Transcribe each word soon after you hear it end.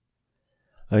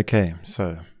Okay,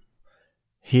 so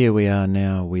here we are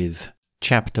now with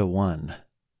Chapter 1,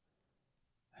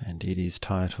 and it is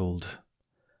titled,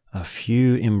 A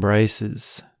Few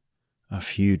Embraces, A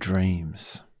Few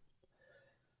Dreams.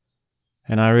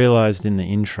 And I realized in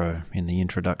the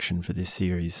introduction for this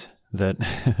series, that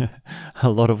a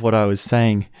lot of what I was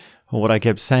saying, or what I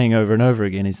kept saying over and over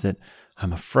again, is that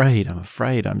I'm afraid,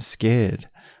 I'm scared,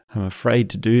 I'm afraid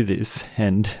to do this,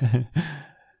 and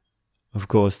of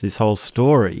course, this whole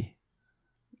story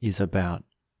is about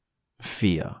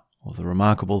fear. Well, the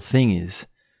remarkable thing is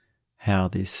how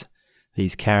these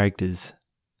characters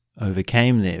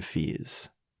overcame their fears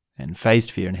and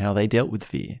faced fear, and how they dealt with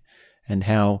fear, and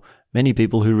how many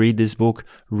people who read this book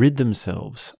rid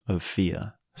themselves of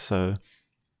fear. So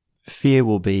fear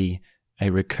will be a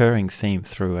recurring theme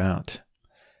throughout.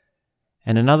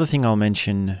 And another thing I'll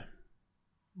mention,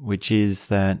 which is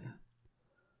that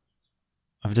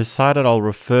I've decided I'll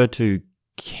refer to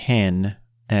Ken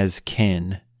as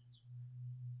Ken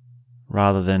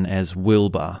rather than as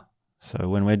Wilbur. So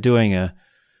when you're doing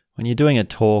a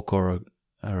talk or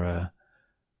a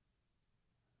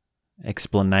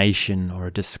explanation or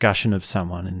a discussion of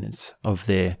someone, and it's of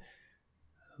their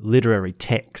literary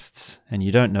texts and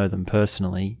you don't know them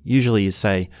personally, usually you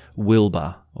say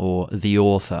Wilbur or the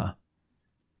author.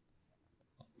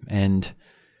 And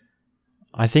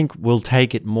I think we'll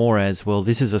take it more as, well,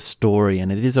 this is a story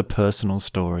and it is a personal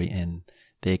story and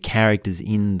they're characters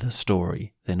in the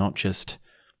story. They're not just,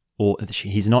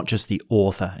 he's not just the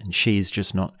author and she's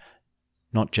just not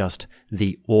just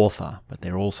the author, but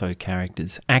they're also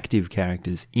characters, active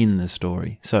characters in the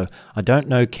story. So I don't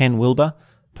know Ken Wilber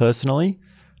personally,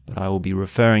 but I will be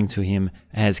referring to him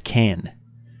as Ken.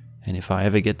 And if I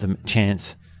ever get the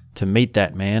chance to meet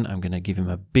that man, I'm going to give him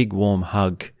a big warm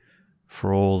hug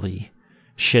for all the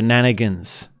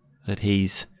shenanigans that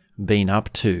he's been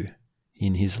up to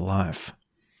in his life.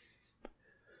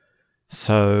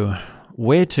 So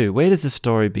where does the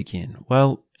story begin?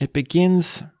 Well, it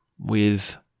begins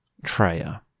with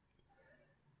Treya,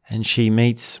 and she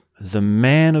meets the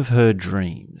man of her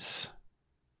dreams,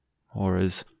 or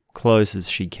as close as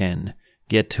she can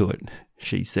get to it,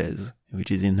 she says, which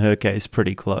is in her case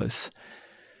pretty close.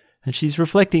 And she's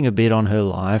reflecting a bit on her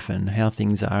life and how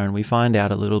things are, and we find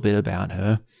out a little bit about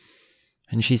her.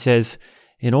 And she says,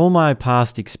 "In all my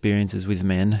past experiences with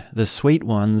men, the sweet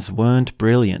ones weren't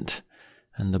brilliant,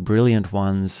 and the brilliant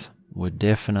ones were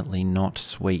definitely not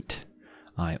sweet.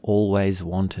 I always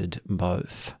wanted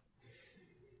both."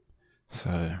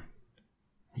 So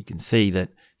you can see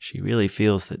that she really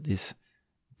feels that this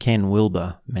Ken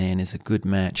Wilber man is a good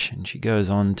match, and she goes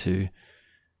on to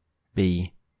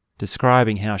be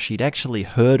describing how she'd actually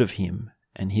heard of him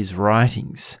and his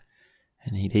writings,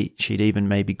 and she'd even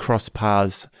maybe cross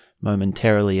paths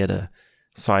momentarily at a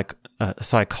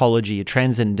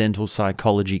transcendental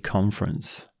psychology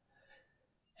conference,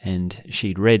 and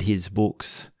she'd read his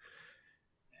books.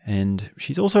 And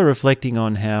she's also reflecting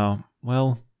on how,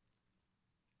 well,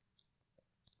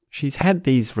 she's had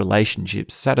these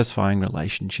relationships, satisfying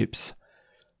relationships,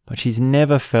 but she's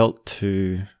never felt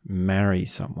to marry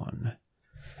someone.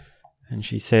 And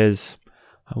she says,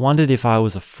 "I wondered if I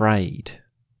was afraid,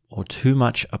 or too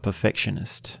much a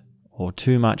perfectionist, or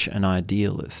too much an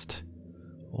idealist,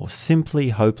 or simply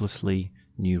hopelessly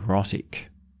neurotic."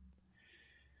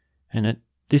 And at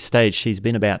this stage, she's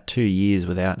been about 2 years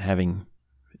without having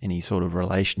any sort of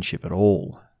relationship at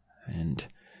all, and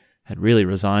had really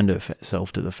resigned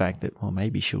herself to the fact that, well,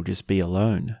 maybe she'll just be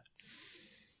alone.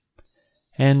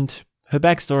 And her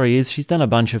backstory is she's done a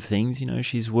bunch of things.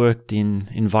 She's worked in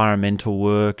environmental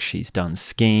work, she's done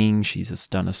skiing, she's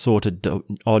done a sort of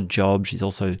odd job, she's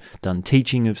also done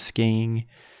teaching of skiing,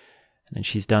 and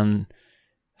she's done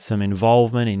some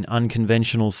involvement in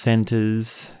unconventional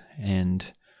centres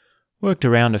and worked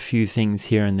around a few things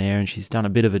here and there, and she's done a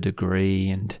bit of a degree,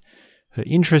 and her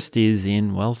interest is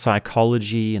in, well,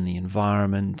 psychology and the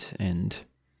environment and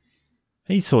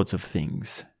these sorts of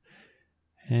things.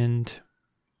 And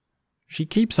she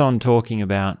keeps on talking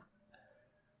about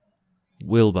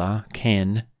Wilbur,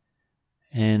 Ken,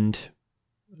 and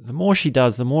the more she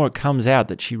does, the more it comes out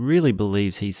that she really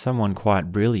believes he's someone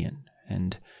quite brilliant.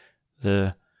 And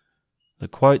the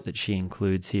quote that she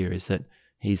includes here is that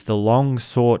he's the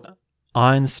long-sought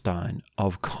Einstein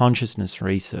of consciousness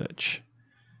research.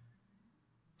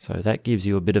 So that gives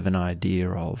you a bit of an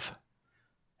idea of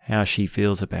how she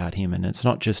feels about him. And it's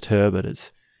not just her, but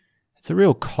it's a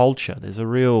real culture. There's a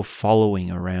real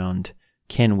following around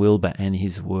Ken Wilber and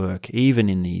his work, even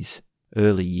in these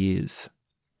early years.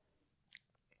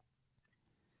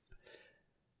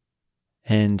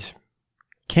 And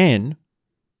Ken,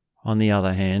 on the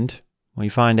other hand, we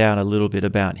find out a little bit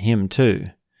about him too,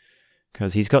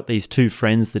 because he's got these two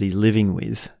friends that he's living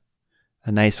with,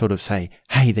 and they sort of say,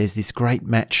 hey, there's this great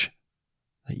match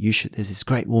there's this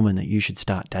great woman that you should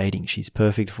start dating. She's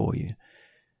perfect for you.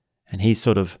 And he's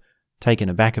sort of taken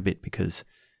aback a bit because,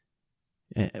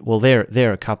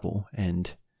 they're a couple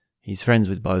and he's friends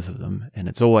with both of them. And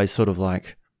it's always sort of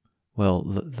like, well,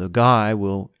 the guy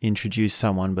will introduce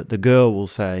someone, but the girl will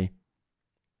say,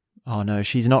 oh no,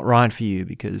 she's not right for you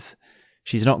because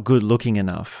she's not good looking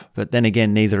enough. But then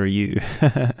again, neither are you.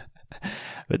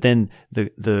 But then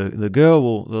the girl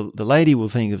will, the lady will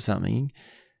think of something,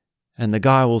 and the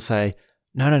guy will say,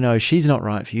 no, she's not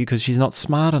right for you because she's not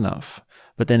smart enough.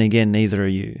 But then again, neither are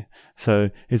you.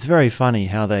 So it's very funny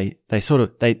how they're sort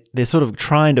of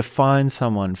trying to find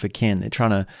someone for Ken. They're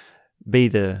trying to be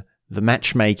the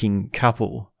matchmaking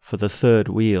couple for the third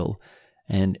wheel.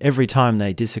 And every time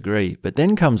they disagree, but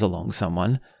then comes along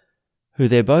someone who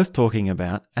they're both talking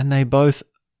about and they both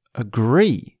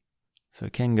agree. So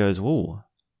Ken goes, whoa,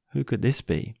 who could this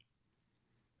be?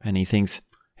 And he thinks,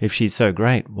 if she's so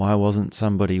great, why wasn't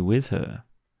somebody with her?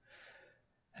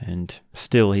 And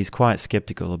still, he's quite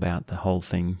skeptical about the whole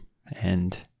thing.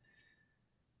 And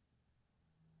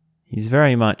he's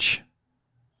very much,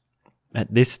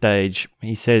 at this stage,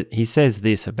 he says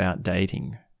this about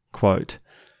dating, quote,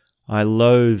 I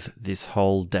loathe this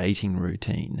whole dating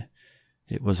routine.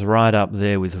 It was right up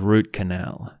there with root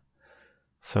canal.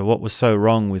 So what was so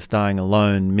wrong with dying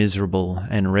alone, miserable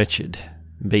and wretched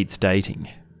beats dating.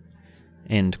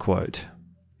 End quote.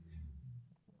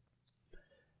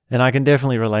 And I can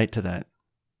definitely relate to that.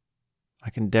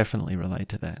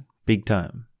 Big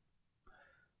time.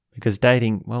 Because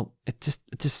dating, well, it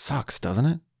just sucks, doesn't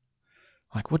it?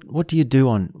 Like what do you do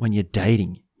when you're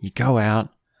dating? You go out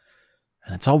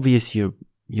and it's obvious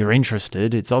you're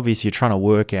interested. It's obvious you're trying to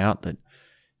work out that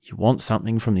you want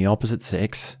something from the opposite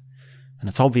sex. And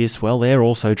it's obvious, well, they're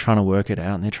also trying to work it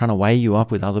out and they're trying to weigh you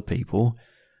up with other people.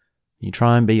 You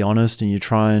try and be honest and you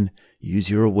try and use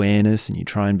your awareness and you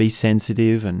try and be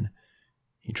sensitive and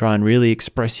you try and really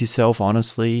express yourself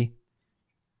honestly.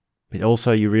 But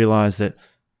also you realize that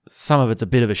some of it's a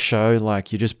bit of a show,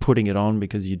 like you're just putting it on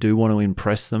because you do want to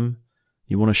impress them.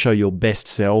 You want to show your best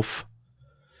self.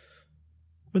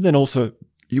 But then also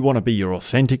you want to be your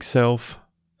authentic self.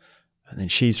 And then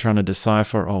she's trying to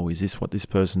decipher, oh, is this what this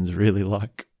person's really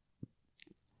like?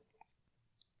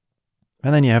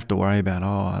 And then you have to worry about, oh,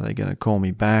 are they going to call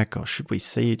me back? Or should we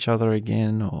see each other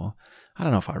again? Or I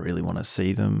don't know if I really want to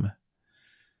see them.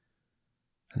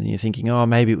 And then you're thinking, oh,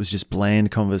 maybe it was just bland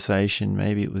conversation.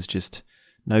 Maybe it was just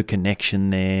no connection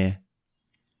there.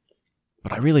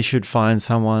 But I really should find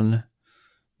someone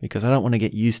because I don't want to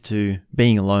get used to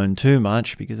being alone too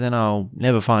much because then I'll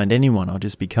never find anyone. I'll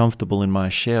just be comfortable in my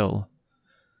shell.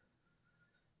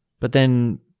 But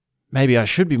then maybe I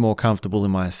should be more comfortable in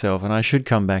myself and I should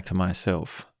come back to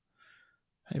myself.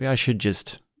 Maybe I should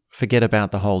just forget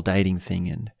about the whole dating thing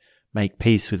and make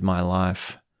peace with my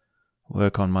life,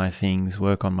 work on my things,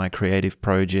 work on my creative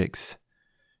projects,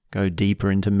 go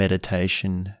deeper into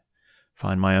meditation,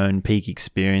 find my own peak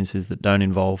experiences that don't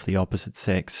involve the opposite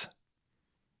sex,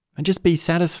 and just be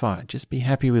satisfied, just be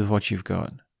happy with what you've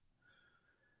got.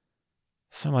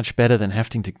 So much better than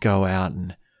having to go out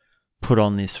and put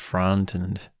on this front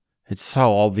and it's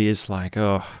so obvious, like,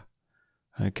 oh,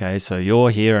 okay, so you're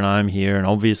here and I'm here, and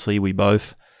obviously we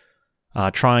both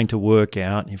are trying to work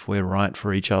out if we're right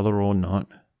for each other or not.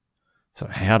 So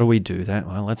how do we do that?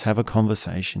 Well, let's have a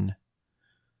conversation.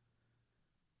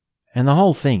 And the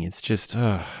whole thing, it's just,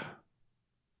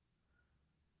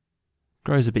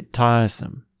 grows a bit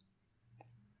tiresome.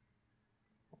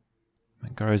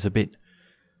 It grows a bit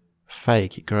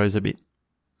fake. It grows a bit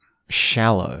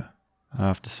shallow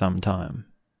after some time.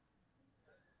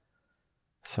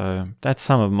 So that's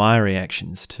some of my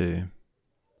reactions to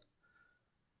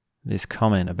this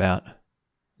comment about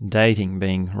dating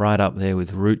being right up there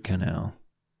with root canal.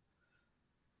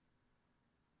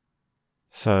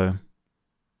 So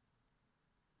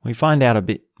we find out a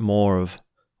bit more of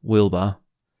Wilbur,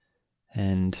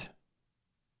 and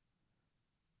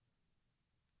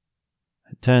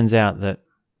it turns out that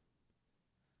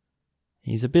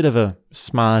he's a bit of a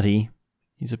smarty,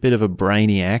 he's a bit of a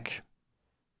brainiac,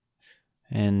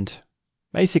 and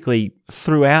basically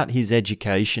throughout his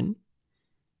education,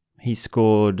 he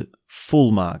scored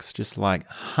full marks, just like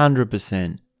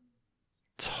 100%,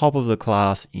 top of the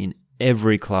class, in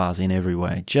every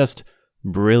way, just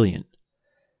brilliant.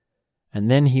 And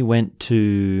then he went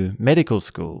to medical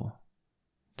school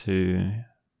to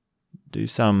do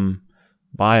some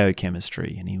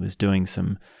biochemistry, and he was doing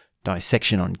some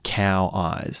dissection on cow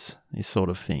eyes, this sort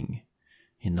of thing,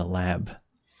 in the lab.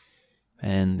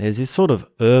 And there's this sort of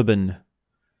urban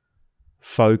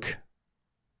folk,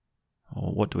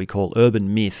 or what do we call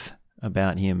urban myth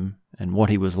about him and what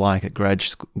he was like at grad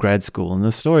school. And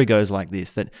the story goes like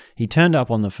this, that he turned up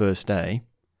on the first day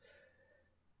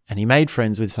and he made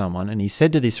friends with someone, and he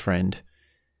said to this friend,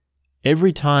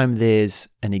 every time there's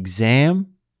an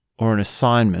exam or an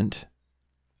assignment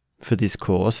for this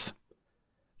course,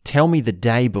 tell me the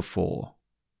day before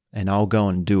and I'll go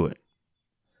and do it.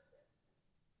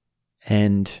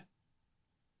 And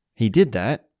he did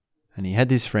that, and he had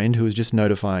this friend who was just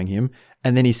notifying him,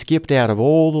 and then he skipped out of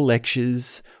all the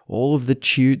lectures, all of the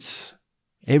tutes,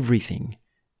 everything,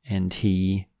 and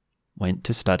he went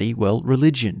to study,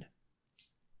 religion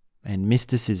and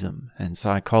mysticism and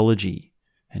psychology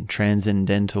and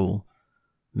transcendental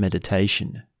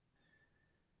meditation.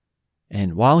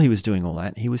 And while he was doing all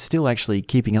that, he was still actually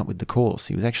keeping up with the course.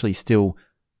 He was actually still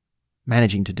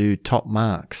managing to do top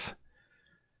marks.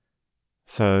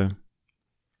 So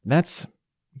that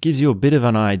gives you a bit of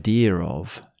an idea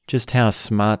of just how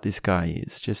smart this guy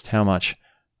is, just how much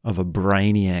of a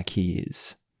brainiac he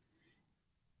is.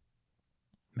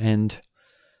 And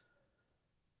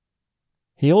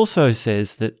he also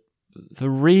says that the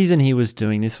reason he was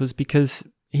doing this was because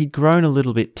he'd grown a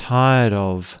little bit tired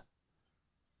of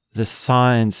the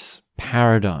science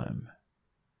paradigm.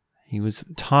 He was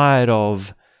tired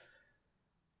of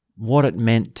what it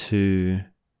meant to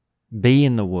be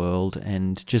in the world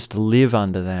and just live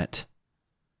under that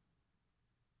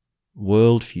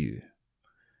worldview.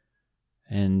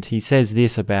 And he says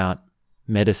this about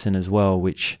medicine as well,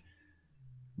 which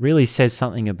really says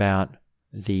something about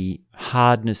the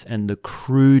hardness and the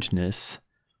crudeness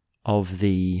of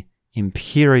the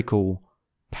empirical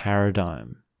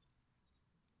paradigm.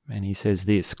 And he says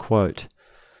this, quote,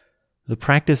 "The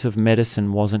practice of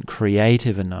medicine wasn't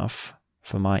creative enough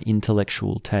for my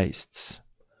intellectual tastes.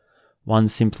 One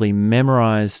simply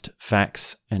memorized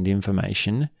facts and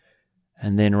information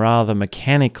and then rather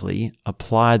mechanically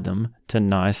applied them to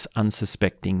nice,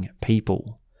 unsuspecting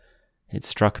people. It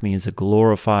struck me as a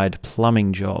glorified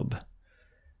plumbing job.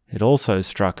 It also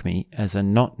struck me as a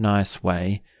not nice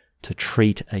way to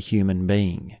treat a human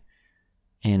being."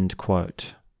 End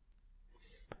quote.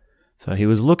 So he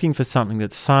was looking for something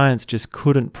that science just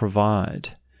couldn't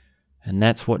provide. And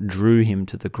that's what drew him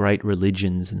to the great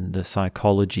religions and the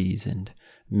psychologies and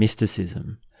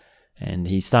mysticism. And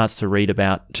he starts to read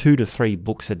about 2 to 3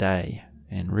 books a day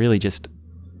and really just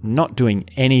not doing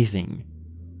anything.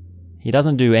 He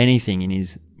doesn't do anything in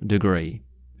his degree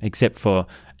except for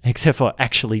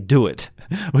actually do it,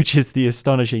 which is the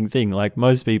astonishing thing. Like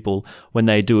most people, when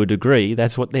they do a degree,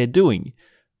 that's what they're doing.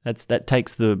 That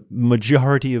takes the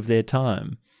majority of their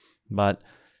time. But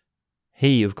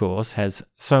he, of course, has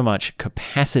so much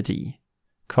capacity,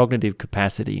 cognitive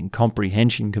capacity and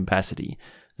comprehension capacity,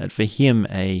 that for him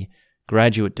a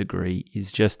graduate degree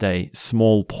is just a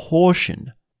small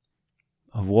portion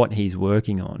of what he's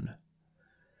working on.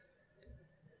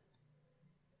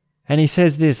 And he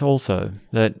says this also,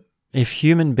 that if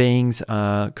human beings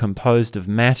are composed of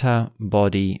matter,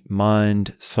 body,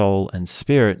 mind, soul, and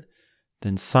spirit,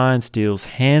 then science deals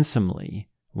handsomely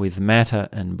with matter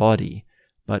and body,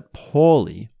 but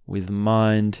poorly with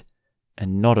mind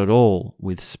and not at all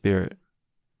with spirit.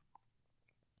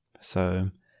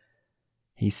 So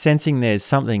he's sensing there's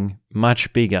something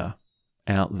much bigger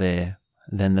out there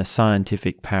than the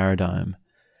scientific paradigm.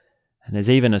 And there's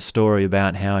even a story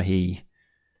about how he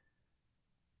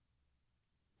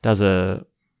does a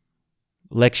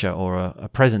lecture or a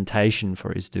presentation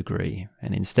for his degree,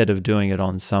 and instead of doing it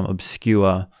on some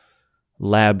obscure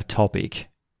lab topic,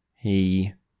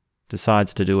 he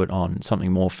decides to do it on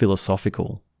something more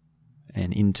philosophical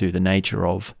and into the nature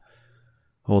of,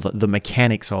 or the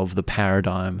mechanics of the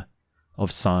paradigm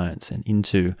of science, and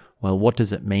into, what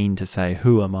does it mean to say,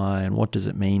 who am I, and what does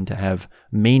it mean to have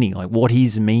meaning? Like, what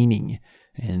is meaning,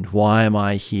 and why am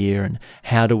I here, and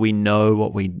how do we know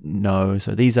what we know?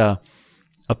 So these are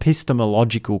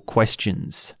epistemological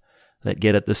questions that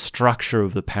get at the structure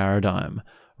of the paradigm,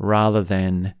 rather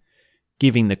than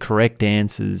giving the correct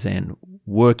answers and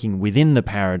working within the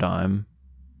paradigm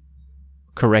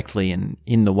correctly and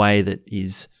in the way that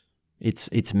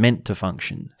it's meant to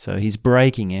function. So he's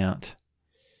breaking out.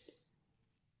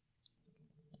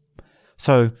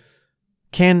 So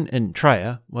Ken and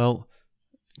Treya,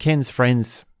 Ken's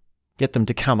friends get them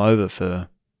to come over for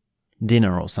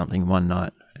dinner or something one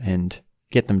night and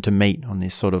get them to meet on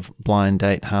this sort of blind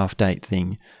date, half date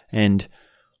thing. And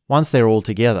once they're all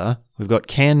together, we've got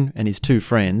Ken and his 2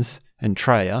 friends and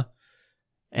Treya,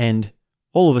 and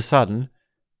all of a sudden,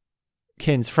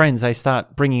 Ken's friends, they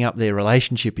start bringing up their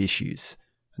relationship issues.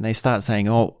 And they start saying,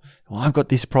 oh, well, I've got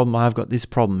this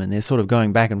problem, and they're sort of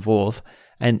going back and forth.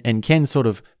 And Ken sort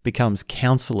of becomes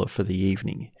counselor for the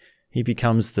evening. He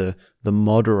becomes the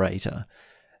moderator.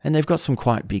 And they've got some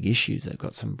quite big issues. They've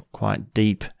got some quite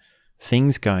deep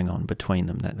things going on between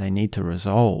them that they need to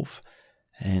resolve.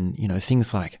 And,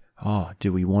 things like, oh,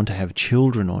 do we want to have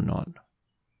children or not?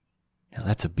 Now,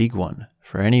 that's a big one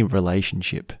for any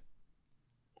relationship.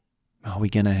 Are we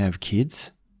going to have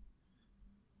kids?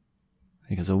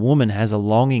 Because a woman has a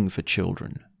longing for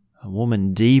children. A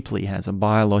woman deeply has a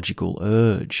biological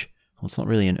urge. Well, it's not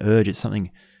really an urge, it's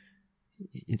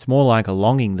more like a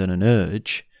longing than an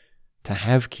urge to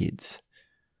have kids.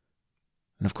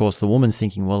 And of course, the woman's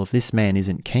thinking, well, if this man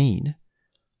isn't keen,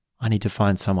 I need to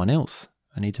find someone else.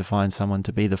 I need to find someone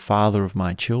to be the father of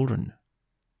my children.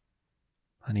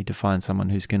 I need to find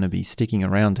someone who's going to be sticking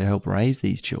around to help raise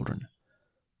these children.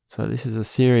 So this is a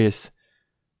serious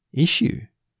issue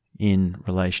in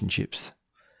relationships.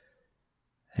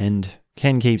 And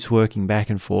Ken keeps working back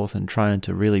and forth and trying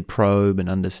to really probe and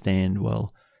understand,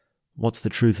 well, what's the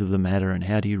truth of the matter and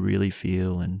how do you really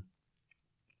feel?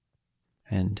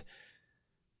 And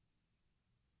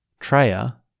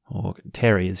Treya, or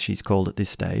Terry as she's called at this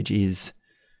stage, is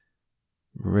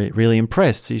really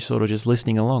impressed. She's sort of just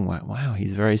listening along, like, wow,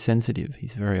 he's very sensitive,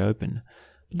 he's very open.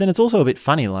 But then it's also a bit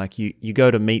funny, like you go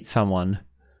to meet someone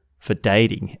for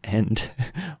dating, and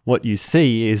what you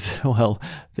see is, well,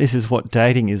 this is what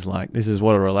dating is like. This is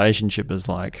what a relationship is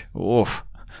like. Oof,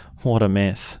 what a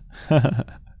mess.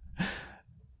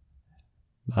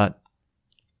 But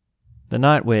the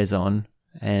night wears on,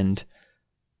 and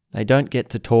they don't get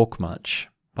to talk much.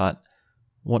 But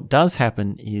what does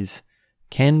happen is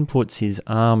Ken puts his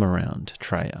arm around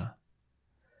Treya.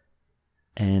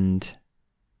 And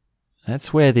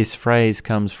that's where this phrase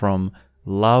comes from,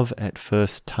 love at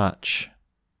first touch.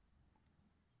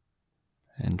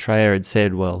 And Treya had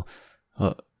said, well,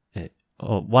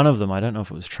 one of them, I don't know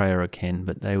if it was Treya or Ken,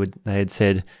 but they had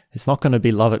said it's not going to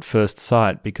be love at first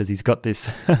sight because he's got this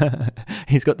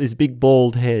big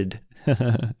bald head.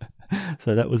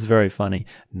 So that was very funny.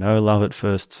 No love at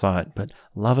first sight, but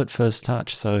love at first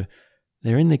touch. So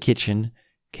they're in the kitchen.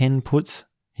 Ken puts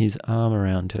his arm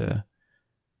around her,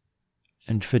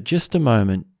 and for just a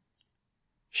moment,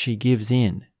 she gives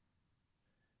in.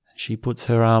 She puts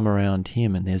her arm around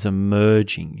him, and there's a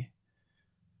merging.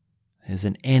 There's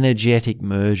an energetic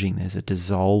merging. There's a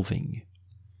dissolving.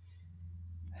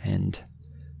 And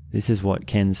this is what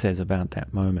Ken says about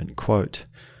that moment. Quote,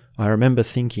 I remember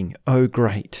thinking, oh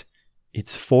great,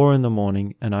 it's 4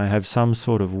 a.m. and I have some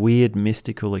sort of weird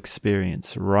mystical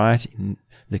experience right in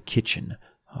the kitchen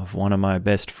of one of my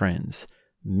best friends,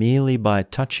 merely by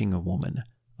touching a woman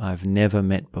I've never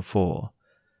met before.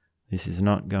 This is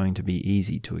not going to be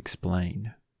easy to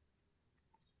explain.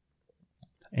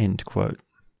 End quote.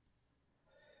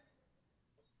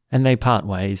 And they part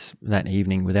ways that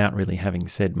evening without really having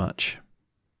said much,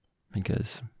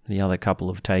 because the other couple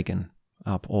have taken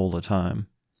up all the time.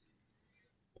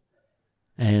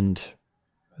 And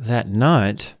that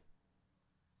night,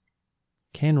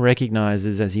 Ken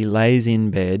recognizes as he lays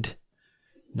in bed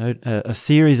a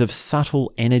series of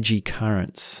subtle energy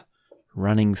currents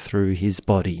running through his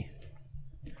body.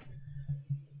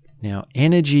 Now,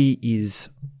 energy is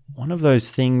one of those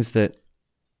things that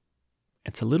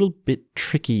it's a little bit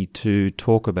tricky to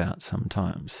talk about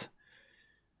sometimes.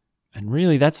 And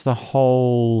really, that's the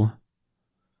whole...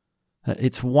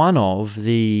 It's one of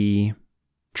the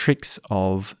tricks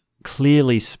of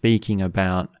clearly speaking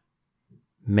about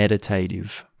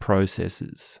meditative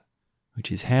processes,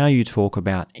 which is how you talk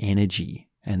about energy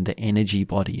and the energy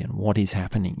body and what is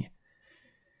happening.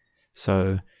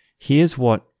 So here's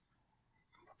what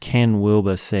Ken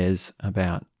Wilber says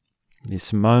about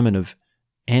this moment of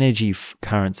energy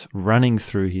currents running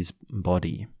through his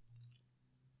body.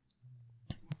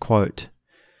 Quote,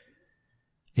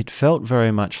 it felt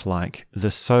very much like the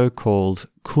so-called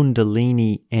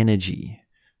Kundalini energy,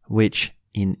 which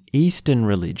in Eastern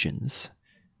religions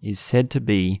is said to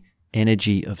be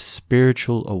energy of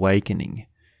spiritual awakening,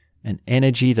 an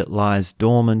energy that lies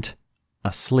dormant,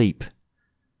 asleep,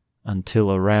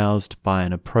 until aroused by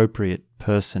an appropriate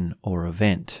person or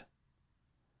event.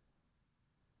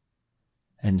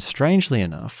 And strangely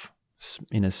enough,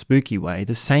 in a spooky way,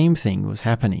 the same thing was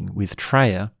happening with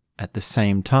Treya at the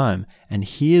same time. And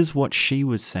here's what she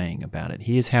was saying about it.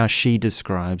 Here's how she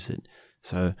describes it.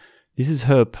 So this is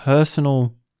her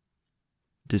personal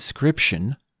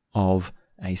description of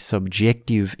a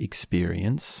subjective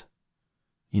experience,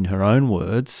 in her own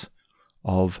words,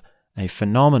 of a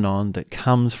phenomenon that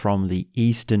comes from the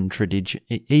Eastern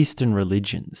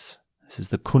religions. This is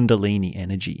the Kundalini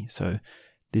energy. So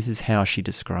This is how she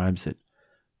describes it.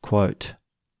 Quote,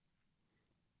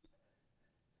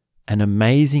 "An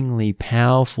amazingly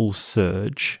powerful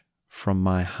surge from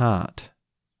my heart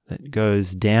that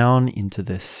goes down into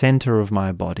the center of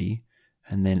my body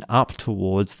and then up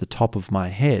towards the top of my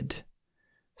head.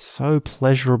 So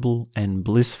pleasurable and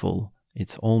blissful,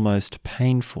 it's almost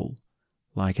painful,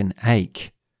 like an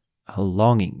ache, a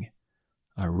longing,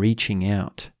 a reaching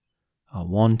out, a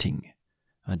wanting,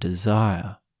 a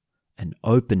desire, an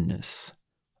openness,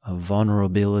 a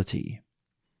vulnerability.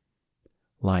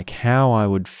 Like how I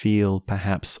would feel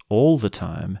perhaps all the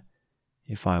time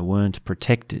if I weren't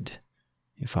protected,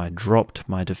 if I dropped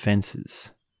my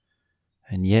defenses.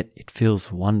 And yet it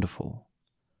feels wonderful.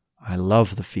 I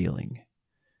love the feeling.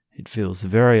 It feels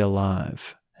very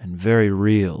alive and very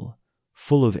real,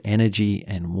 full of energy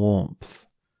and warmth.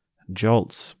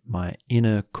 Jolts my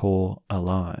inner core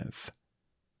alive."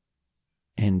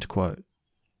 End quote.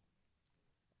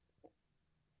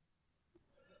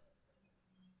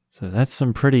 So that's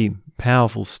some pretty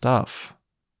powerful stuff.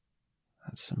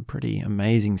 That's some pretty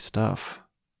amazing stuff.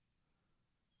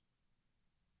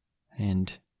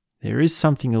 And there is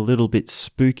something a little bit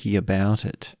spooky about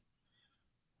it.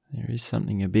 There is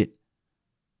something a bit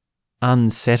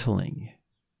unsettling.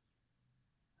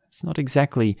 It's not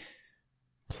exactly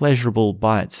pleasurable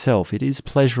by itself. It is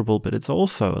pleasurable, but it's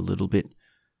also a little bit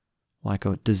like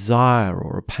a desire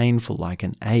or a painful, like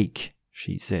an ache,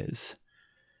 she says.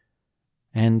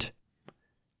 And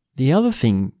the other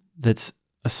thing that's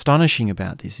astonishing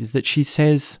about this is that she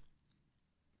says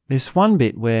there's one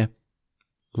bit where,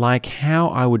 like how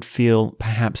I would feel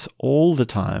perhaps all the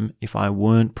time if I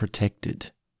weren't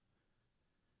protected.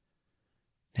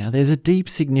 Now there's a deep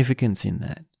significance in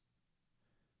that,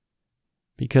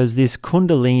 because this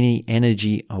Kundalini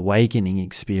energy awakening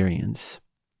experience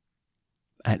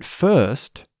at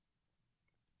first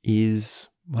is,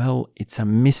 well, it's a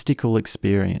mystical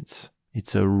experience.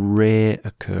 It's a rare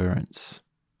occurrence.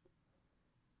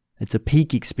 It's a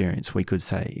peak experience, we could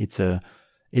say. It's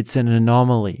an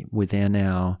anomaly within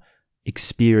our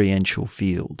experiential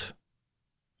field.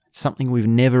 It's something we've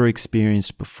never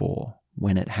experienced before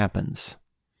when it happens.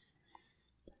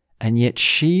 And yet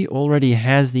she already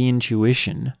has the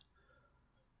intuition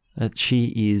that she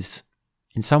is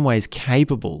in some ways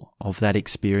capable of that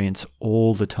experience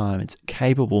all the time.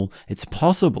 It's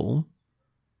possible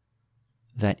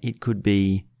that it could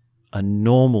be a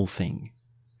normal thing.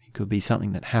 It could be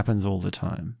something that happens all the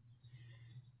time.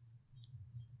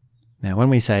 Now, when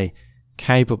we say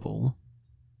capable,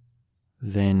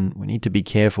 then we need to be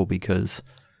careful, because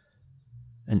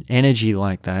an energy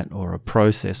like that or a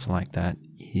process like that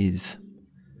is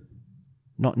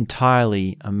not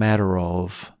entirely a matter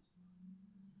of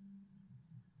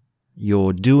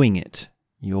you're doing it,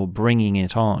 you're bringing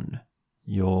it on,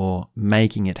 you're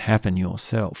making it happen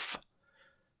yourself.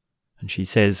 And she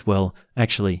says, well,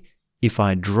 actually, if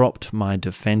I dropped my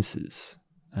defenses,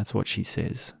 that's what she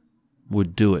says,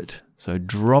 would do it. So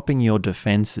dropping your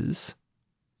defenses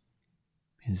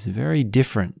is very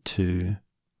different to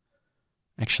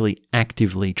actually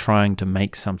actively trying to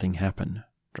make something happen.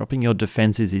 Dropping your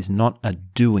defenses is not a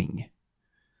doing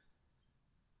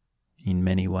in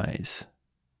many ways.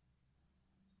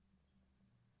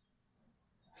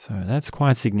 So that's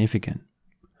quite significant.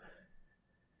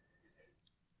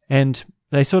 And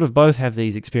they sort of both have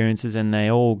these experiences, and they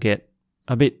all get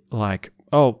a bit like,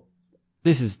 oh,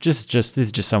 this is just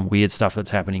some weird stuff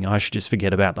that's happening. I should just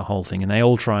forget about the whole thing. And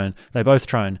they both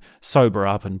try and sober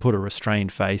up and put a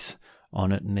restrained face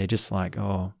on it. And they're just like,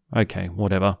 oh, okay,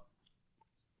 whatever.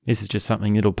 This is just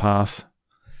something, it'll pass.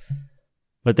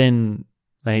 But then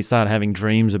they start having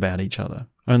dreams about each other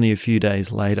only a few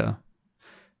days later.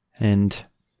 And,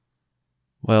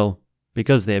 well,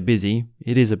 because they're busy,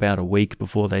 it is about a week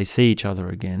before they see each other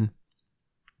again.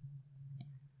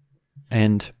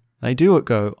 And they do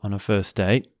go on a first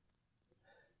date,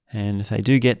 and they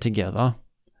do get together,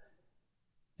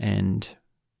 and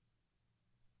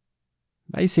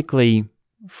basically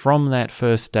from that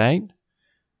first date,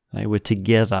 they were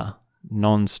together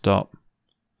non-stop.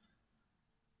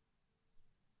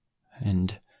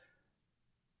 And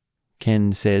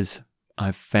Ken says,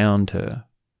 I've found her.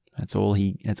 That's all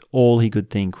he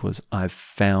could think was, I've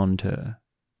found her.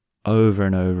 Over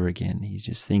and over again. He's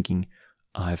just thinking,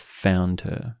 I've found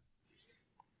her.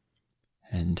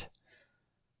 And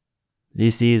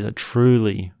this is a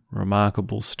truly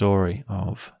remarkable story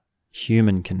of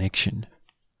human connection.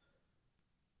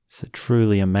 It's a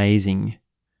truly amazing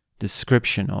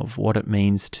description of what it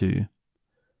means to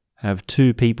have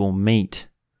two people meet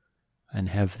and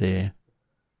have their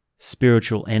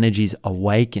spiritual energies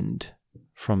awakened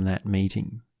from that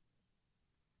meeting.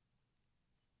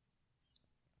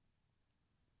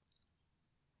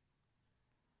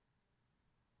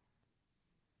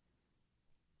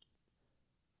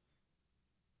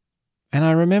 And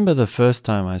I remember the first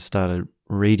time I started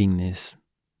reading this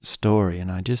story, and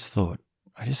I just thought,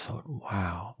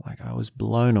 wow, like I was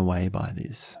blown away by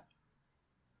this.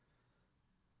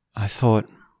 I thought,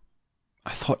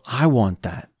 I want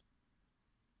that.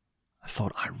 I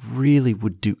thought I really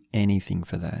would do anything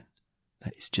for that.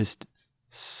 That is just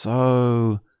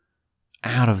so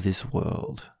out of this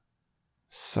world,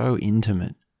 so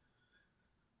intimate,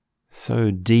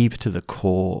 so deep to the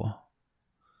core.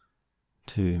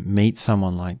 To meet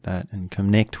someone like that and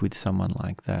connect with someone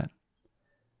like that.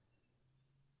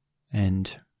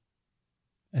 And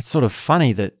it's sort of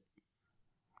funny that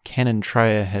Ken and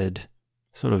Treya had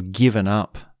sort of given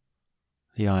up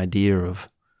the idea of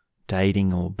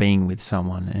dating or being with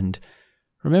someone. And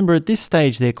remember, at this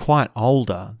stage, they're quite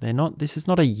older. This is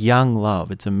not a young love.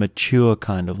 It's a mature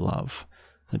kind of love.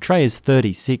 So Treya is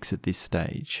 36 at this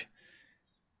stage.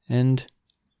 And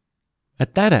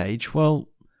at that age, well,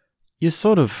 you're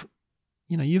sort of,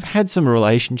 you've had some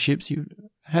relationships, you've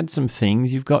had some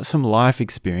things, you've got some life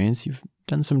experience, you've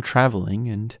done some traveling,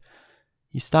 and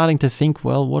you're starting to think,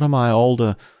 well, what are my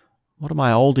older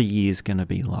years going to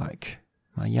be like?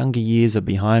 My younger years are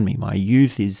behind me. My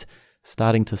youth is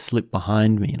starting to slip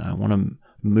behind me, and I want to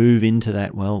move into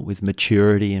that, well, with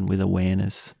maturity and with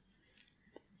awareness.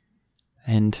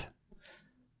 And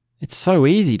it's so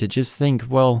easy to just think,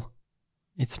 well,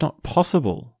 it's not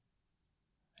possible.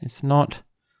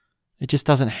 It just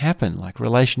doesn't happen. Like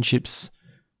relationships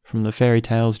from the fairy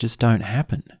tales just don't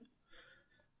happen.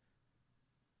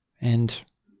 And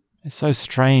it's so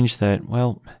strange that,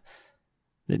 well,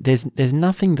 there's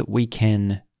nothing that we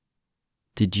can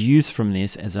deduce from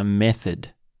this as a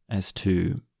method as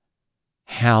to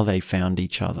how they found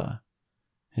each other.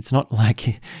 It's not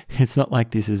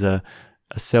like this is a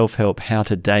self-help how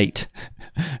to date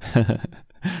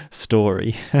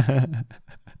story.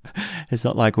 It's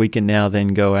not like we can now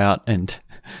then go out and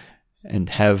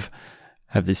have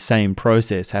this same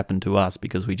process happen to us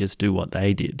because we just do what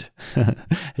they did.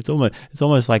 It's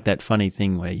almost like that funny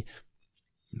thing where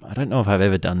I don't know if I've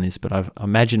ever done this, but I've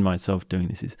imagined myself doing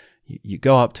this. Is you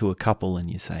go up to a couple and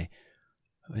you say,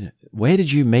 "Where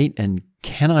did you meet? And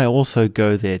can I also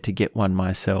go there to get one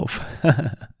myself?"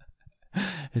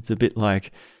 It's a bit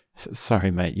like, sorry,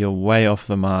 mate, you're way off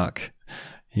the mark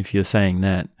if you're saying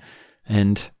that.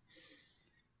 And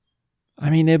I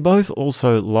mean, they're both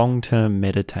also long-term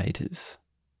meditators.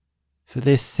 So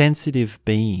they're sensitive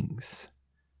beings.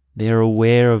 They're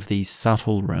aware of these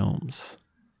subtle realms.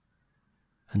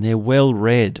 And they're well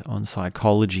read on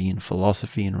psychology and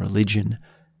philosophy and religion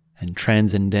and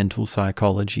transcendental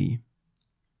psychology.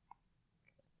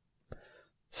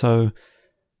 So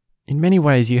in many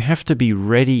ways, you have to be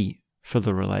ready for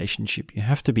the relationship. You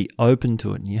have to be open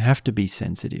to it, and you have to be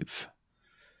sensitive.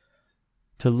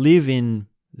 To live in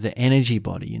the energy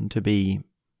body and to be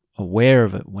aware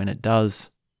of it when it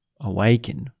does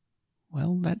awaken,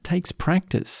 well, that takes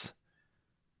practice.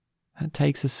 That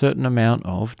takes a certain amount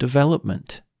of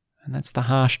development. And that's the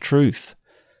harsh truth.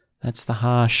 That's the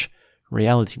harsh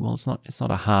reality. Well, it's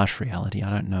not a harsh reality.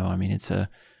 I don't know. I mean, I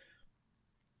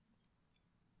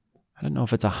don't know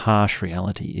if it's a harsh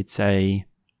reality. It's a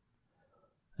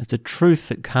truth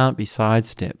that can't be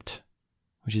sidestepped,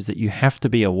 which is that you have to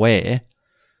be aware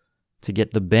to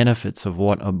get the benefits of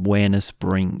what awareness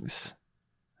brings,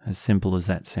 as simple as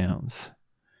that sounds.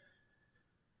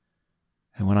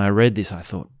 And when I read this, I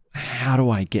thought, how do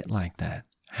I get like that?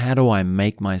 How do I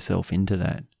make myself into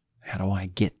that? How do I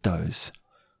get those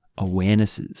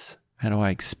awarenesses? How do I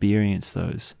experience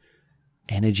those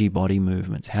energy body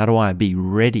movements? How do I be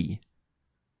ready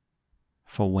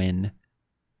for when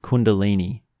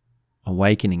Kundalini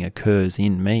awakening occurs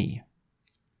in me?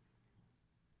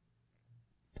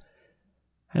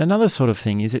 And another sort of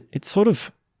thing is it sort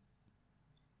of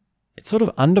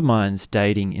undermines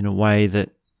dating in a way that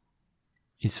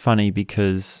is funny,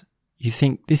 because you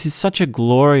think this is such a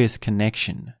glorious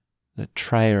connection that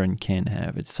Treya and Ken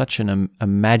have. It's such a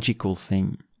magical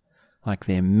thing, like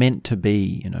they're meant to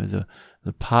be,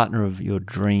 the partner of your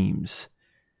dreams.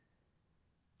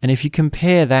 And if you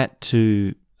compare that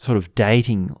to sort of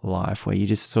dating life, where you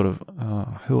just sort of,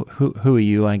 who are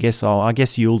you? I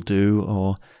guess you'll do,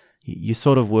 or you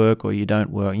sort of work or you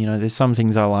don't work. There's some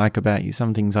things I like about you,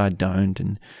 some things I don't.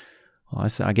 And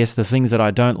I guess the things that I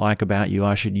don't like about you,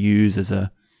 I should use as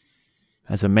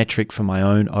a metric for my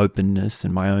own openness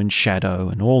and my own shadow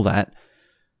and all that.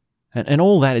 And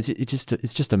all that,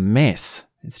 it's just a mess.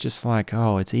 It's just like,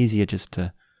 it's easier you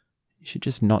should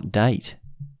just not date.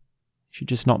 You should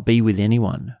just not be with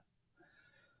anyone.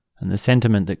 And the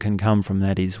sentiment that can come from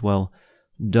that is, well,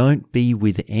 don't be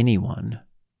with anyone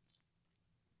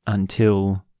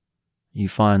until you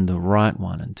find the right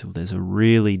one, until there's a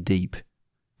really deep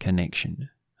connection,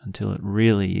 until it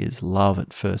really is love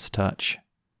at first touch.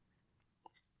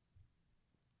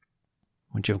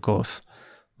 Which, of course,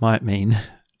 might mean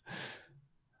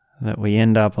that we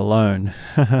end up alone.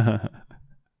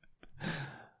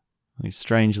 Which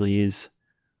strangely is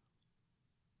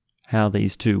how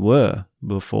these two were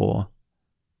before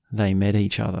they met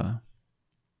each other.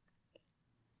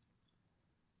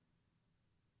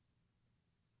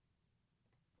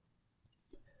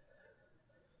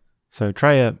 So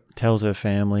Treya tells her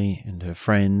family and her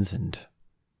friends, and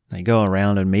they go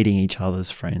around and meeting each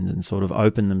other's friends and sort of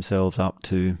open themselves up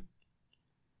to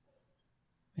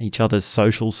each other's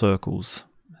social circles.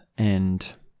 And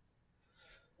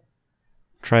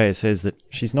Treya says that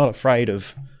she's not afraid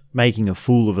of making a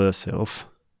fool of herself,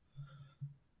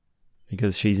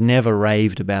 because she's never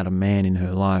raved about a man in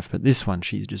her life, but this one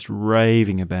she's just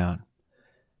raving about.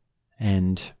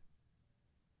 And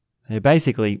they're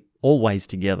basically always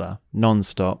together,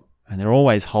 non-stop, and they're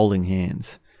always holding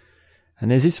hands. And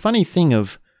there's this funny thing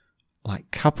of like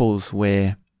couples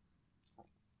where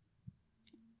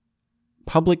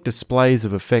public displays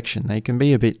of affection, they can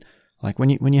be a bit like when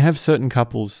you have certain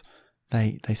couples,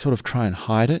 they sort of try and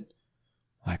hide it.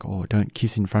 Like, oh, don't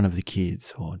kiss in front of the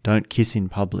kids, or don't kiss in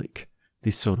public,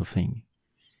 this sort of thing.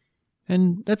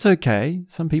 And that's okay.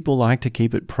 Some people like to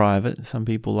keep it private. Some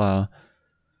people are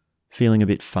feeling a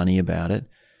bit funny about it.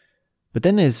 But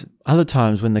then there's other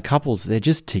times when the couples, they're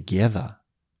just together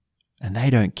and they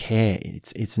don't care.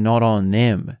 It's not on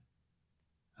them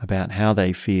about how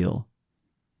they feel,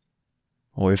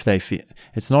 or if they feel.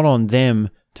 It's not on them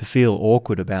to feel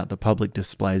awkward about the public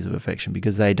displays of affection,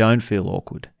 because they don't feel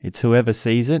awkward. It's whoever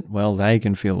sees it, well, they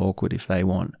can feel awkward if they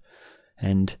want.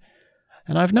 And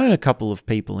I've known a couple of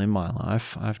people in my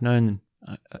life. I've known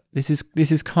this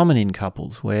is common in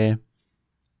couples where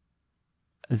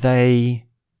they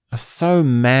are so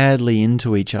madly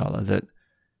into each other that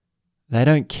they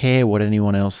don't care what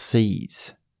anyone else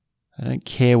sees. They don't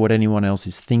care what anyone else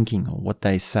is thinking or what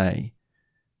they say.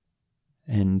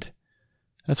 And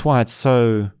that's why it's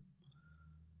so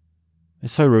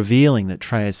revealing that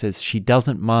Treya says she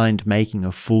doesn't mind making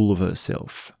a fool of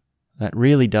herself. That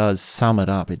really does sum it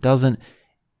up.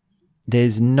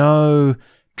 There's no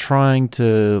trying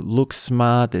to look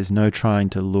smart. There's no trying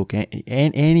to look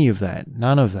any of that.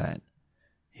 None of that.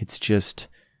 It's just,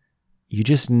 you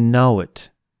just know it.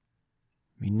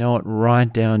 You know it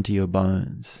right down to your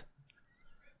bones.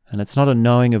 And it's not a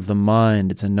knowing of the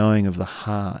mind, it's a knowing of the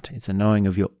heart. It's a knowing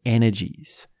of your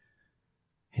energies.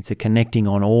 It's a connecting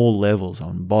on all levels,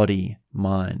 on body,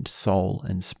 mind, soul,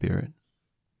 and spirit.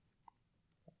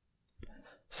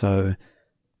 So,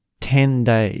 10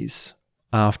 days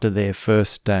after their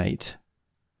first date,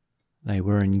 they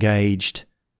were engaged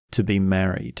to be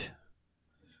married.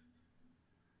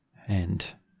 And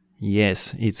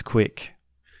yes, it's quick.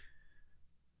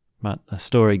 But the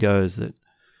story goes that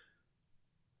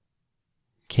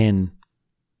Ken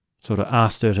sort of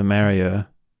asked her to marry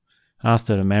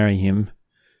him,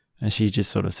 and she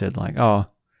just sort of said like, oh,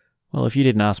 well, if you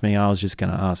didn't ask me, I was just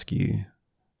going to ask you.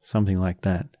 Something like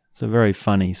that. It's a very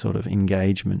funny sort of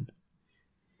engagement.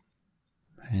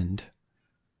 And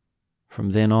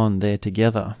from then on, they're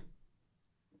together.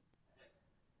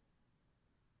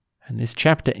 And this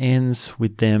chapter ends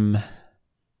with them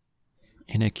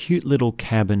in a cute little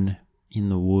cabin in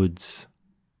the woods,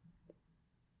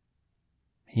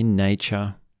 in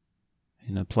nature,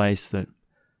 in a place that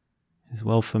is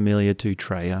well familiar to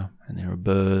Treya, and there are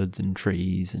birds and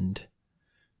trees and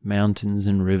mountains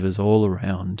and rivers all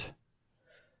around.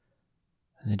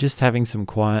 And they're just having some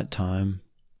quiet time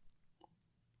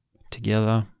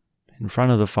together in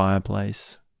front of the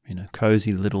fireplace in a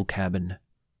cozy little cabin.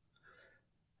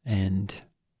 And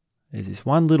there's this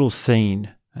one little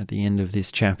scene at the end of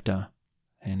this chapter,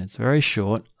 and it's very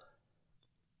short,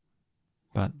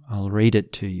 but I'll read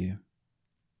it to you.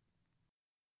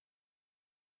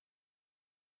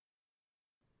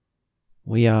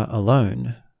 We are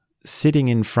alone, sitting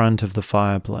in front of the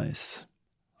fireplace,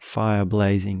 fire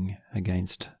blazing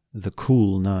against the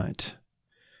cool night.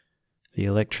 The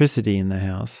electricity in the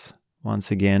house,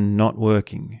 once again, not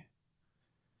working.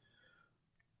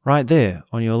 Right there,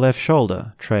 on your left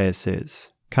shoulder, Treya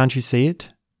says. Can't you see it?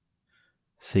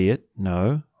 See it?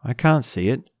 No, I can't see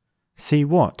it. See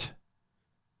what?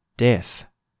 Death.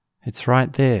 It's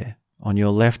right there, on your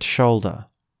left shoulder.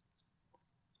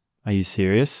 Are you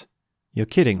serious? You're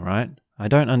kidding, right? I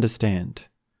don't understand.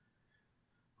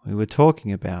 We were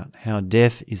talking about how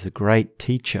death is a great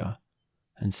teacher,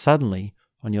 and suddenly,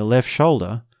 on your left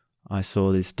shoulder, I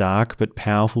saw this dark but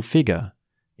powerful figure.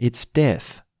 It's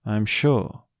death, I'm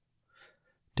sure.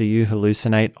 Do you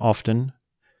hallucinate often?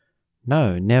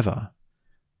 No, never.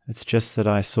 It's just that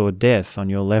I saw death on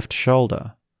your left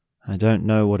shoulder. I don't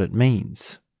know what it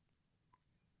means.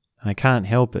 I can't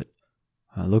help it.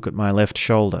 I look at my left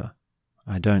shoulder.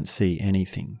 I don't see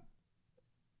anything.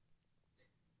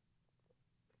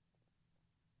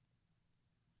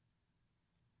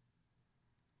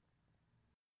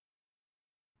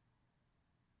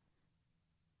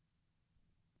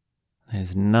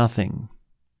 There's nothing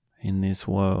in this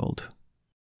world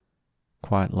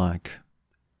quite like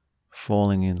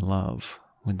falling in love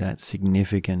with that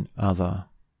significant other.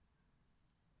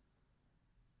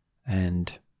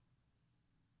 And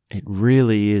it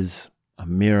really is a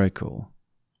miracle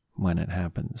when it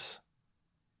happens.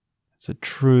 It's a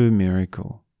true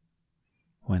miracle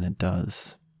when it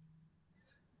does.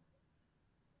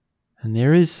 And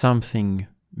there is something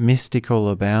mystical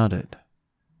about it.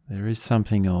 There is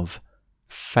something of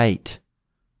fate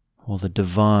or the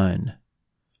divine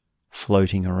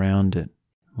floating around it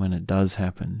when it does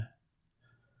happen.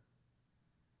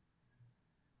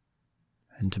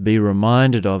 And to be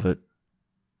reminded of it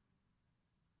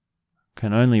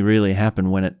can only really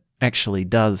happen when it actually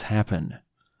does happen.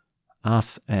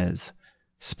 Us as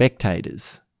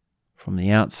spectators from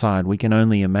the outside, we can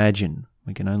only imagine,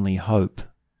 we can only hope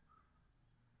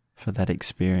for that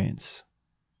experience.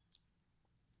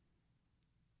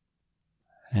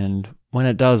 And when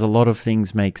it does, a lot of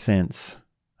things make sense.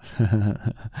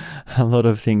 A lot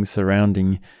of things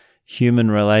surrounding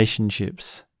human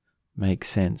relationships make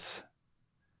sense.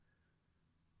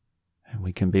 And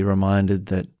we can be reminded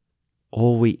that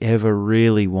all we ever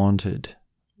really wanted,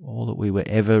 all that we were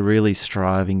ever really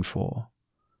striving for,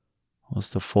 was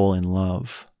to fall in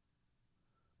love,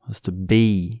 was to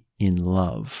be in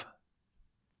love.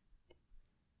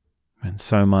 And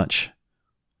so much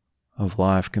of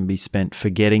life can be spent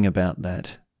forgetting about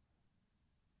that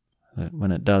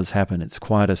when it does happen, it's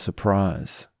quite a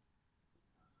surprise.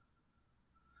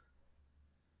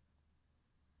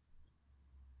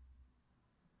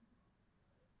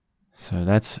 So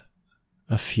that's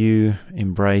a few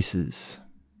embraces,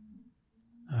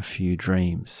 a few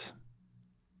dreams.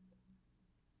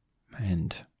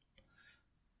 And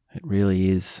it really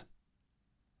is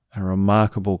a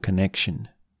remarkable connection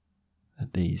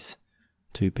that these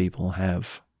two people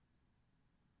have.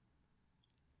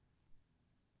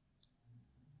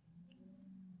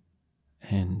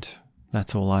 And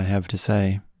that's all I have to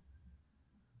say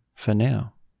for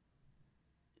now.